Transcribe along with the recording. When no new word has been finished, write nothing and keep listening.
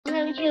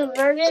welcome to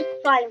Burgess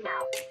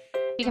Funhouse.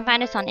 You can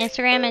find us on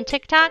Instagram and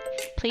TikTok.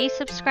 Please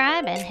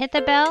subscribe and hit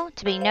the bell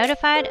to be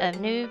notified of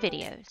new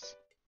videos.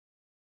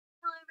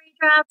 Hello,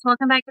 Raindrops.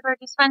 Welcome back to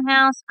Burgess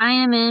Funhouse. I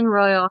am in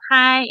Royale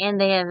High, and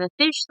they have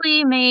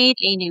officially made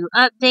a new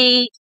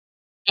update.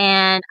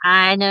 And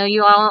I know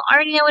you all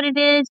already know what it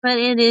is, but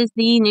it is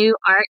the new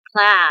art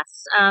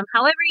class.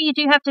 However, you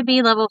do have to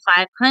be level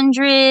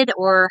 500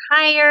 or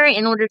higher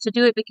in order to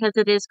do it because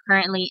it is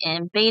currently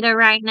in beta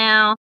right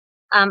now.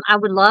 I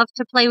would love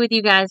to play with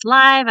you guys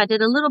live. I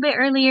did a little bit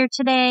earlier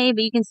today,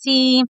 but you can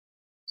see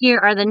here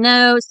are the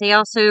notes. They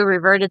also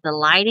reverted the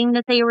lighting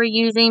that they were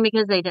using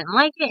because they didn't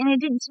like it, and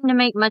it didn't seem to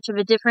make much of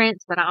a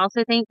difference. But I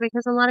also think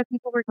because a lot of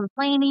people were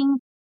complaining,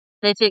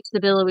 they fixed the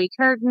billowy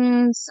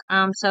curtains.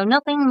 So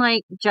nothing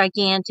like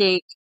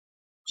gigantic,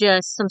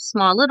 just some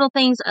small little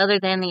things other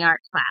than the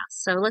art class.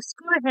 So let's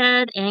go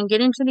ahead and get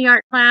into the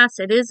art class.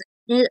 It is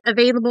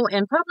available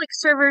in public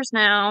servers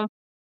now.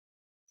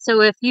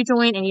 So if you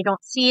join and you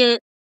don't see it,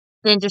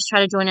 then just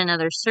try to join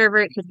another server.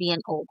 It could be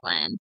an old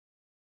one.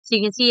 So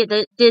you can see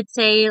it did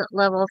say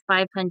level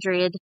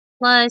 500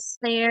 plus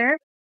there.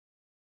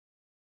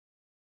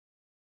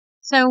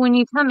 So when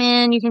you come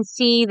in, you can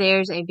see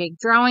there's a big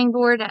drawing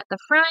board at the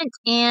front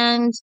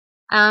and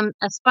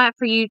a spot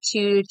for you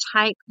to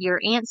type your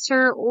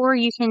answer, or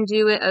you can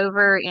do it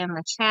over in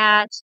the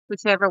chat,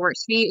 whichever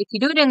works for you. If you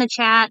do it in the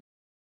chat,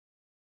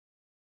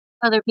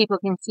 other people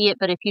can see it,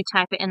 but if you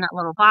type it in that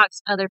little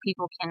box, other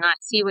people cannot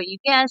see what you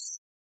guess.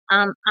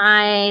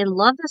 I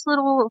love this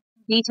little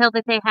detail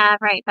that they have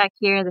right back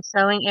here, the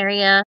sewing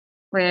area,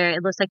 where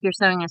it looks like you're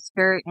sewing a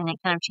skirt and it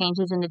kind of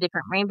changes into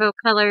different rainbow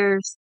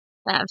colors.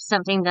 That was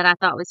something that I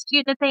thought was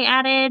cute that they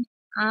added.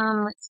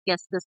 Let's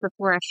guess this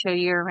before I show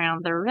you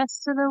around the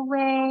rest of the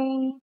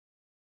way.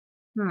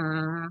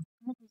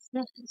 What is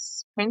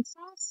this?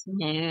 Princess?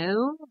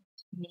 No.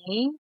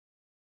 Okay.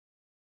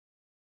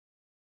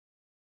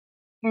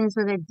 Ends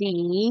with a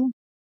D.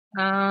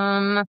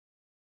 What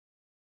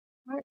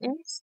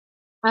is?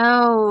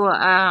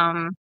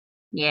 Oh,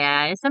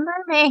 yeah, it's a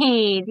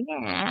mermaid.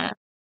 Yeah.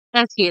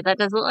 That's cute. That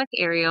does look like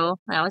Ariel.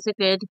 That was a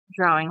good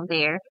drawing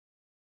there.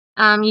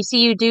 You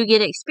see you do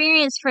get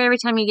experience for every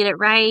time you get it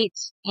right,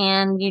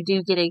 and you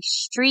do get a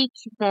streak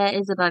that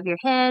is above your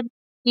head.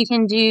 You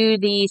can do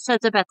the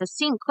sets up at the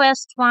sink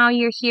quest while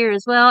you're here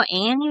as well,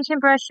 and you can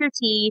brush your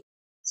teeth.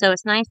 So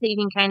it's nice that you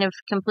can kind of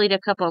complete a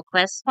couple of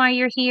quests while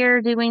you're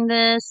here doing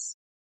this,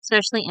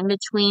 especially in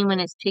between when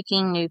it's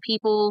picking new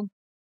people.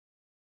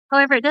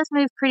 However, it does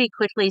move pretty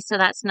quickly, so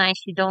that's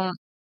nice. You don't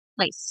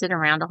like sit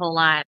around a whole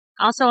lot.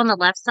 Also on the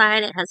left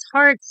side, it has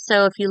hearts.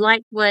 So if you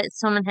like what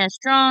someone has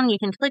drawn, you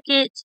can click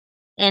it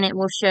and it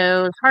will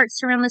show hearts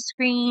around the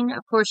screen.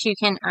 Of course, you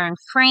can earn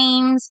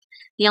frames.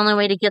 The only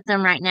way to get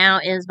them right now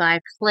is by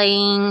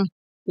playing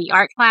the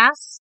art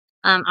class.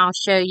 I'll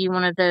show you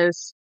one of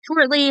those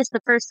shortly. It's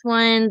the first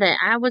one that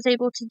I was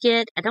able to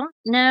get. I don't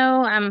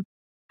know. I'm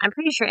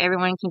pretty sure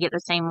everyone can get the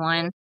same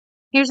one.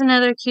 Here's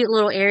another cute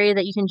little area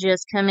that you can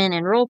just come in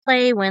and role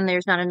play when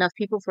there's not enough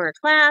people for a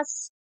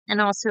class. And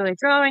also a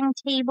drawing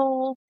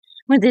table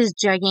with this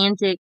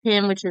gigantic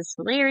pen, which is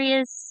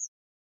hilarious.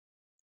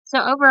 So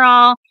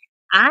overall,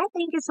 I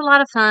think it's a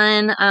lot of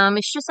fun.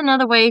 It's just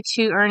another way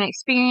to earn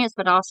experience,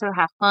 but also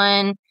have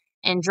fun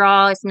and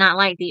draw. It's not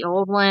like the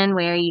old one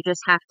where you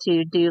just have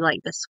to do like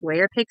the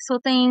square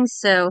pixel things.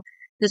 So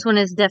this one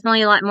is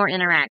definitely a lot more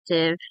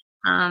interactive.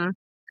 I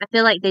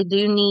feel like they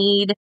do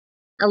need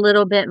a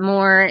little bit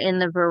more in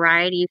the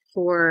variety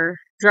for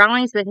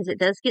drawings because it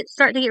does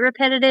start to get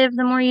repetitive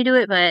the more you do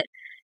it, but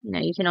you know,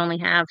 you can only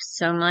have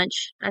so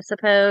much, I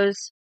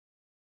suppose.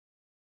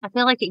 I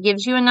feel like it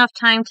gives you enough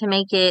time to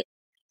make it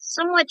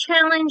somewhat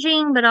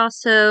challenging, but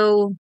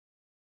also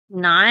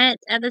not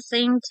at the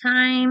same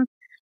time.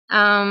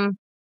 I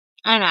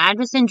don't know, I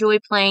just enjoy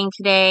playing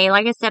today.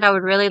 Like I said, I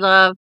would really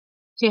love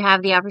to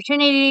have the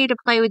opportunity to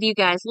play with you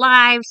guys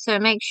live, so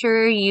make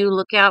sure you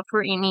look out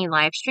for any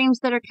live streams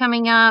that are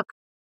coming up.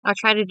 I'll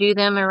try to do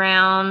them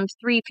around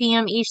 3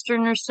 p.m.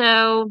 Eastern or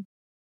so.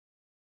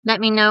 Let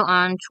me know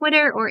on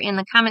Twitter or in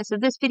the comments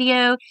of this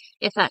video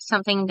if that's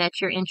something that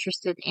you're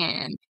interested in.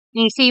 And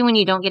you see when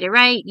you don't get it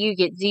right, you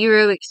get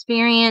 0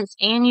 experience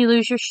and you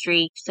lose your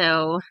streak.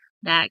 So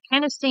that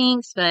kind of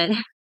stinks, but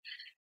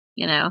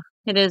you know,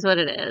 it is what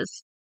it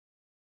is.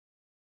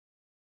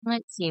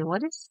 Let's see,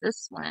 what is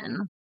this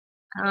one?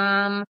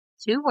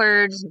 2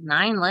 words,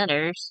 9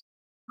 letters.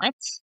 What?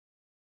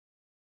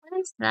 What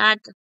is that?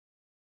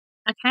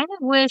 I kind of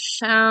wish,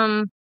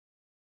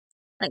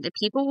 like the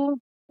people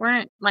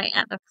weren't like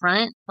at the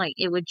front, like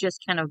it would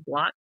just kind of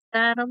block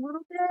that a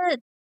little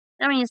bit.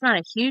 I mean, it's not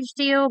a huge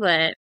deal,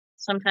 but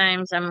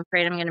sometimes I'm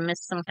afraid I'm going to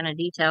miss some kind of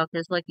detail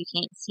because look, you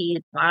can't see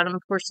the bottom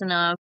portion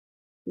of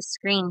the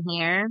screen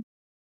here.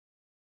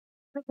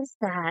 What is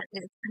that?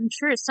 I'm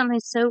sure it's something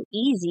so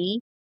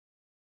easy,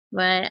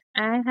 but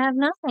I have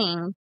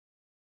nothing.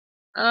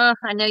 Oh,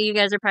 I know you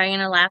guys are probably going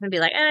to laugh and be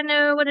like, I don't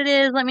know what it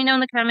is. Let me know in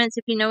the comments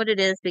if you know what it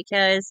is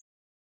because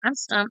I'm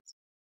stumped.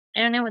 I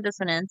don't know what this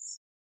one is.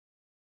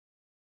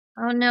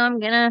 Oh no, I'm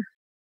gonna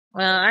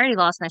Well, I already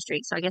lost my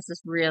streak, so I guess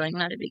it's really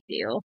not a big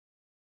deal.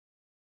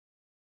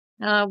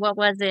 What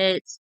was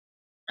it?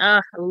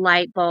 A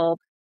light bulb.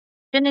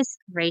 Goodness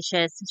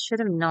gracious, I should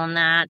have known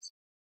that.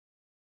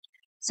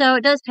 So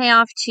it does pay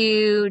off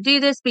to do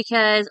this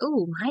because,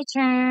 oh, my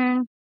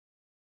turn.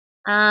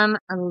 A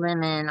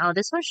lemon. Oh,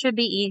 this one should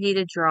be easy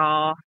to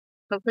draw.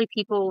 Hopefully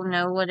people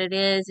know what it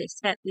is,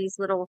 except these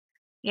little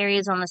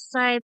areas on the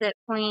side that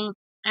point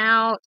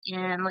out.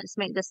 And let's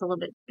make this a little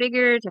bit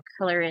bigger to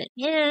color it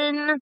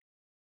in.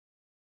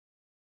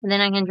 And then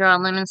I can draw a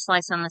lemon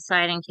slice on the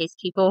side in case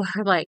people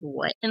are like,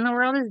 what in the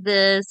world is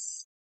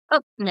this?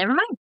 Oh, never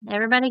mind.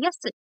 Everybody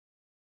guessed it.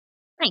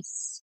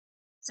 Nice.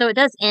 So it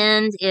does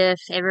end if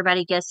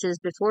everybody guesses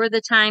before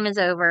the time is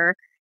over.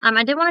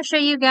 I did want to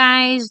show you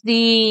guys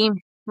the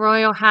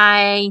Royal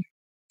High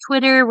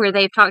Twitter where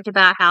they've talked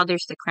about how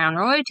there's the Crown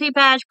Royalty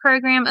Badge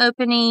program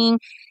opening.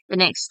 The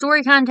next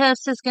story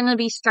contest is going to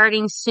be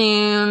starting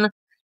soon.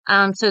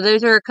 So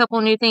those are a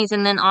couple new things.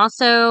 And then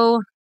also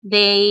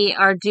they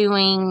are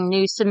doing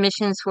new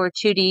submissions for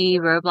 2D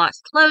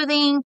Roblox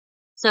clothing.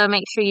 So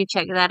make sure you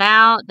check that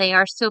out. They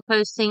are still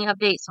posting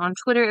updates on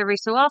Twitter every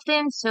so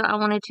often. So I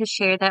wanted to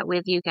share that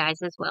with you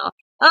guys as well.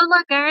 Oh,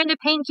 look, I earned a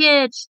paint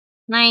kit.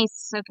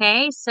 Nice.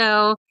 Okay,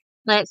 so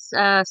let's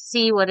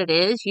see what it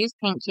is. Use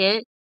paint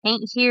kit.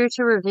 Paint here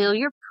to reveal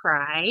your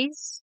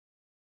prize.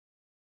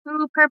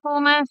 Ooh, purple,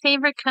 my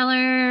favorite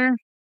color.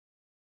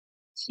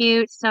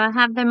 Cute. So I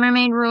have the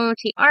Mermaid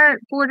Royalty Art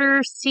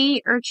Border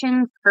Sea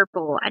Urchin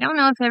Purple. I don't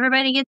know if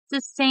everybody gets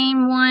the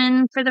same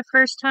one for the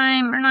first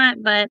time or not,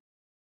 but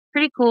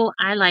pretty cool.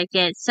 I like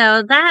it.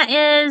 So that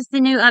is the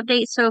new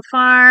update so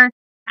far.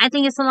 I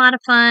think it's a lot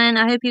of fun.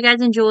 I hope you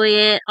guys enjoy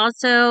it.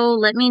 Also,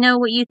 let me know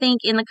what you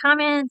think in the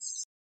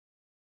comments.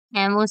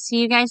 And we'll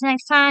see you guys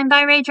next time.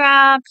 Bye,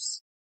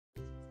 Raindrops.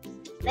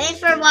 Thanks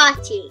for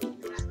watching.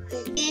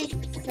 Please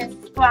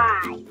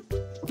subscribe.